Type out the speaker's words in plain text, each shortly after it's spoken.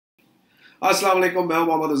अस्सलाम वालेकुम, मैं हूं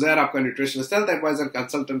मोहम्मद उजैर, आपका nutritionist, health adviser,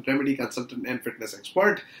 consultant, remedy consultant and fitness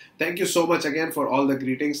expert. Thank you so much again for all the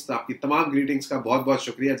greetings. आपकी तमाम ग्रीटिंग्स का बहुत बहुत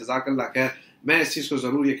शुक्रिया, जज़ाकल्लाह खैर। मैं इस चीज़ को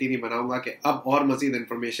ज़रूर यकीनी बनाऊंगा कि अब और मजीद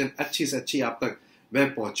इन्फॉर्मेशन अच्छी से अच्छी आप तक मैं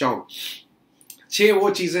पहुंचाऊं। 6 वो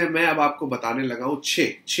चीज़ें मैं अब आपको बताने लगा हूं।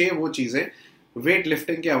 6 वो चीज़ें वेट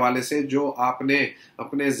लिफ्टिंग के हवाले से जो आपने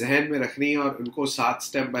अपने जहन में रखनी है और उनको साथ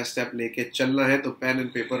स्टेप बाय स्टेप लेके चलना है। तो पेन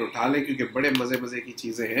एंड पेपर उठा लें, क्योंकि बड़े मज़े मज़े की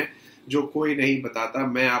चीज़ें हैं जो कोई नहीं बताता,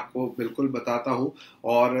 मैं आपको बिल्कुल बताता हूँ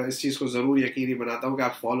और इस चीज़ को ज़रूर यकीनी बनाता हूँ कि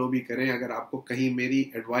आप फॉलो भी करें। अगर आपको कहीं मेरी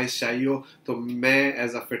एडवाइस चाहिए हो तो मैं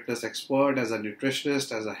as a fitness expert, as a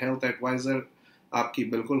nutritionist, as a health adviser आपकी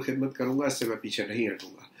बिल्कुल खिदमत करूँगा, इससे मैं पीछे नहीं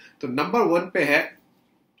हटूँगा। तो नंबर 1 पे है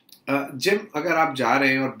जिम। अगर आप जा रहे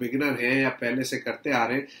हैं और बिगिनर हैं या पहले से करते आ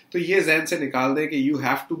रहे हैं तो ये जहन से निकाल दें कि you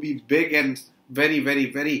have to be big and very very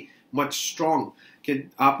very much strong, कि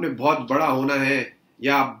आपने बहुत बड़ा होना है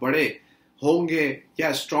या आप बड़े होंगे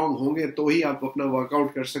या स्ट्रांग होंगे तो ही आप अपना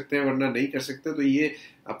वर्कआउट कर सकते हैं, वरना नहीं कर सकते। तो ये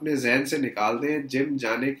अपने जहन से निकाल दें। जिम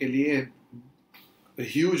जाने के लिए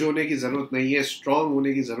ह्यूज होने की जरूरत नहीं है, स्ट्रांग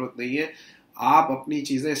होने की जरूरत नहीं है। आप अपनी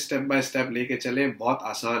चीजें स्टेप बाय स्टेप लेके चलें, बहुत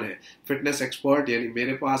आसान है। फिटनेस एक्सपर्ट यानी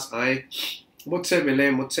मेरे पास आए, मुझसे मिलें,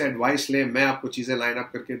 मुझसे एडवाइस लें, मैं आपको चीजें लाइन अप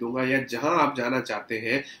करके दूंगा। या जहां आप जाना चाहते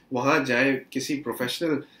हैं वहां जाएं, किसी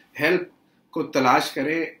प्रोफेशनल हेल्प को तलाश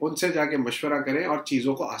करें, उनसे जाके मशवरा करें और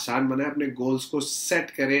चीज़ों को आसान बनाएं, अपने गोल्स को सेट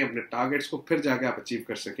करें, अपने टारगेट्स को फिर जाके आप अचीव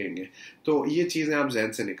कर सकेंगे। तो ये चीज़ें आप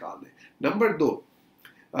जहन से निकाल दें। नंबर 2,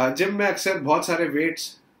 जिम में अक्सर बहुत सारे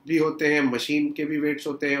वेट्स भी होते हैं, मशीन के भी वेट्स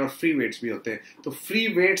होते हैं और फ्री वेट्स भी होते हैं। तो फ्री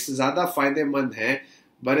वेट्स ज़्यादा फायदेमंद हैं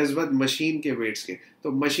बनस्बत मशीन के वेट्स के।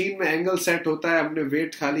 तो मशीन में एंगल सेट होता है, अपने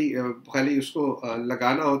वेट खाली उसको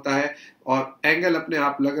लगाना होता है और एंगल अपने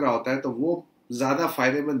आप लग रहा होता है, तो वो ज़्यादा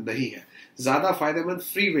फायदेमंद नहीं है। ज़्यादा फायदेमंद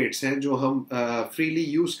फ्री वेट्स हैं जो हम फ्रीली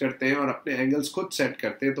यूज़ करते हैं और अपने एंगल्स खुद सेट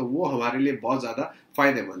करते हैं, तो वो हमारे लिए बहुत ज़्यादा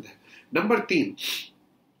फायदेमंद है। Number 3,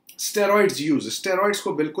 steroids use. स्टेरॉइड्स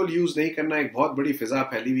को बिल्कुल यूज नहीं करना। एक बहुत बड़ी फिजा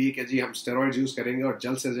फैली हुई है कि जी हम स्टेरॉइड्स यूज करेंगे और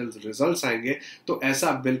जल्द से जल्द रिजल्ट्स आएंगे, तो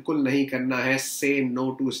ऐसा बिल्कुल नहीं करना है। से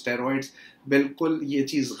नो टू स्टेरॉइड्स। बिल्कुल ये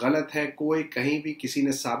चीज़ गलत है। कोई कहीं भी किसी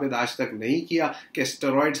ने साबित आज तक नहीं किया कि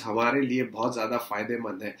स्टेरॉइड्स हमारे लिए बहुत ज़्यादा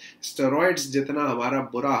फायदेमंद है। स्टेरॉइड्स जितना हमारा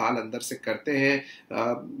बुरा हाल अंदर से करते हैं,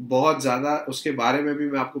 बहुत ज़्यादा, उसके बारे में भी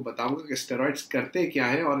मैं आपको बताऊंगा कि स्टेरॉइड्स करते क्या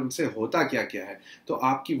हैं और इनसे होता क्या क्या है। तो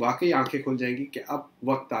आपकी वाकई आंखें खुल जाएंगी कि अब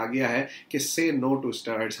वक्त आ गया है कि से नो टू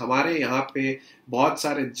स्टेरॉइड्स। हमारे यहाँ पे बहुत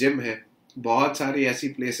सारे जिम हैं, बहुत सारी ऐसी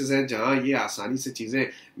प्लेसेस हैं जहां ये आसानी से चीज़ें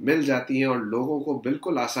मिल जाती हैं और लोगों को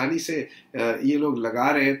बिल्कुल आसानी से ये लोग लगा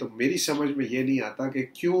रहे हैं। तो मेरी समझ में ये नहीं आता कि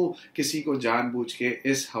क्यों किसी को जानबूझ के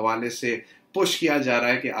इस हवाले से पुश किया जा रहा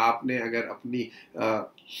है कि आपने अगर अपनी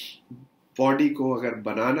बॉडी को अगर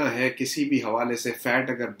बनाना है, किसी भी हवाले से फैट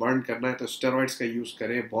अगर बर्न करना है तो स्टेरॉइड्स का यूज़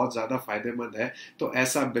करें, बहुत ज़्यादा फायदेमंद है। तो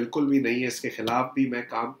ऐसा बिल्कुल भी नहीं है। इसके खिलाफ भी मैं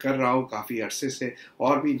काम कर रहा हूँ काफ़ी अरसे से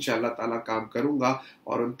और भी इंशाल्लाह ताला काम करूँगा।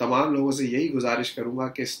 और उन तमाम लोगों से यही गुजारिश करूँगा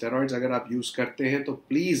कि स्टेरॉइड्स अगर आप यूज़ करते हैं तो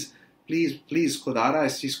प्लीज़ प्लीज़ प्लीज़ खुदारा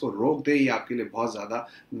इस चीज़ को रोक दें। ये आपके लिए बहुत ज़्यादा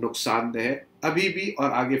नुकसानदेह है, अभी भी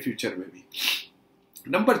और आगे फ्यूचर में भी।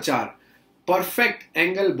 नंबर 4, परफेक्ट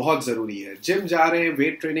एंगल बहुत ज़रूरी है। जिम जा रहे हैं,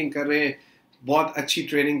 वेट ट्रेनिंग कर रहे हैं, बहुत अच्छी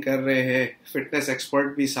ट्रेनिंग कर रहे हैं, फिटनेस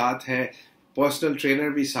एक्सपर्ट भी साथ है, पर्सनल ट्रेनर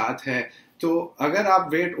भी साथ है, तो अगर आप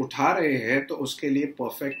वेट उठा रहे हैं तो उसके लिए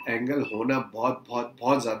परफेक्ट एंगल होना बहुत बहुत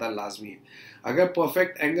बहुत ज़्यादा लाजमी है। अगर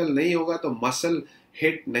परफेक्ट एंगल नहीं होगा तो मसल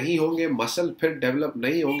हिट नहीं होंगे, मसल फिर डेवलप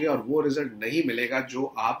नहीं होंगे और वो रिजल्ट नहीं मिलेगा जो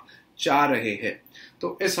आप चाह रहे हैं।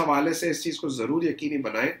 तो इस हवाले से इस चीज़ को ज़रूर यकीनी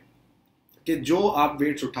बनाएं कि जो आप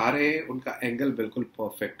वेट्स उठा रहे हैं उनका एंगल बिल्कुल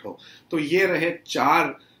परफेक्ट हो। तो ये रहे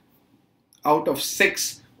 4 आउट ऑफ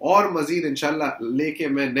 6 और मजीद इंशाल्लाह लेके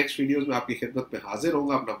मैं नेक्स्ट वीडियोस में आपकी खिदमत में हाजिर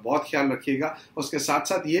होऊंगा। अपना बहुत ख्याल रखिएगा। उसके साथ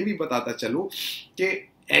साथ ये भी बताता चलूं कि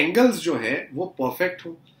एंगल्स जो है वो परफेक्ट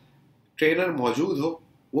हो, ट्रेनर मौजूद हो,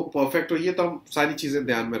 वो परफेक्ट हो, ये तो हम सारी चीज़ें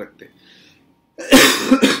ध्यान में रखते हैं।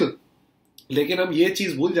 लेकिन हम ये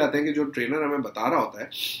चीज़ भूल जाते हैं कि जो ट्रेनर हमें बता रहा होता है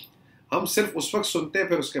हम सिर्फ उस वक्त सुनते हैं,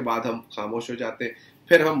 फिर उसके बाद हम खामोश हो जाते हैं,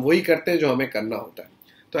 फिर हम वही करते हैं जो हमें करना होता है।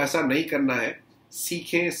 तो ऐसा नहीं करना है।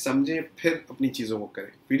 सीखें, समझें, फिर अपनी चीज़ों को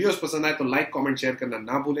करें। वीडियोस पसंद आए तो लाइक, कमेंट, शेयर करना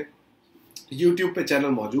ना भूलें। यूट्यूब पे चैनल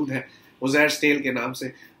मौजूद है उज़ैर स्टेल के नाम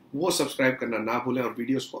से, वो सब्सक्राइब करना ना भूलें और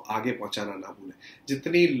वीडियोस को आगे पहुंचाना ना भूलें।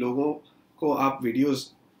 जितनी लोगों को आप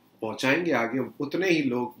वीडियोस पहुंचाएंगे आगे, उतने ही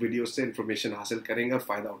लोग वीडियोस से इंफॉर्मेशन हासिल करेंगे और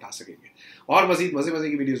फ़ायदा उठा सकेंगे। और मज़ीद मज़े मज़े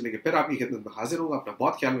की वीडियोस लेके फिर आपकी खिदमत में हाजिर होगा। अपना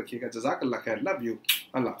बहुत ख्याल रखिएगा। जज़ाकल्लाह खैर। Love you.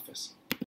 अल्लाह हाफ़िज़।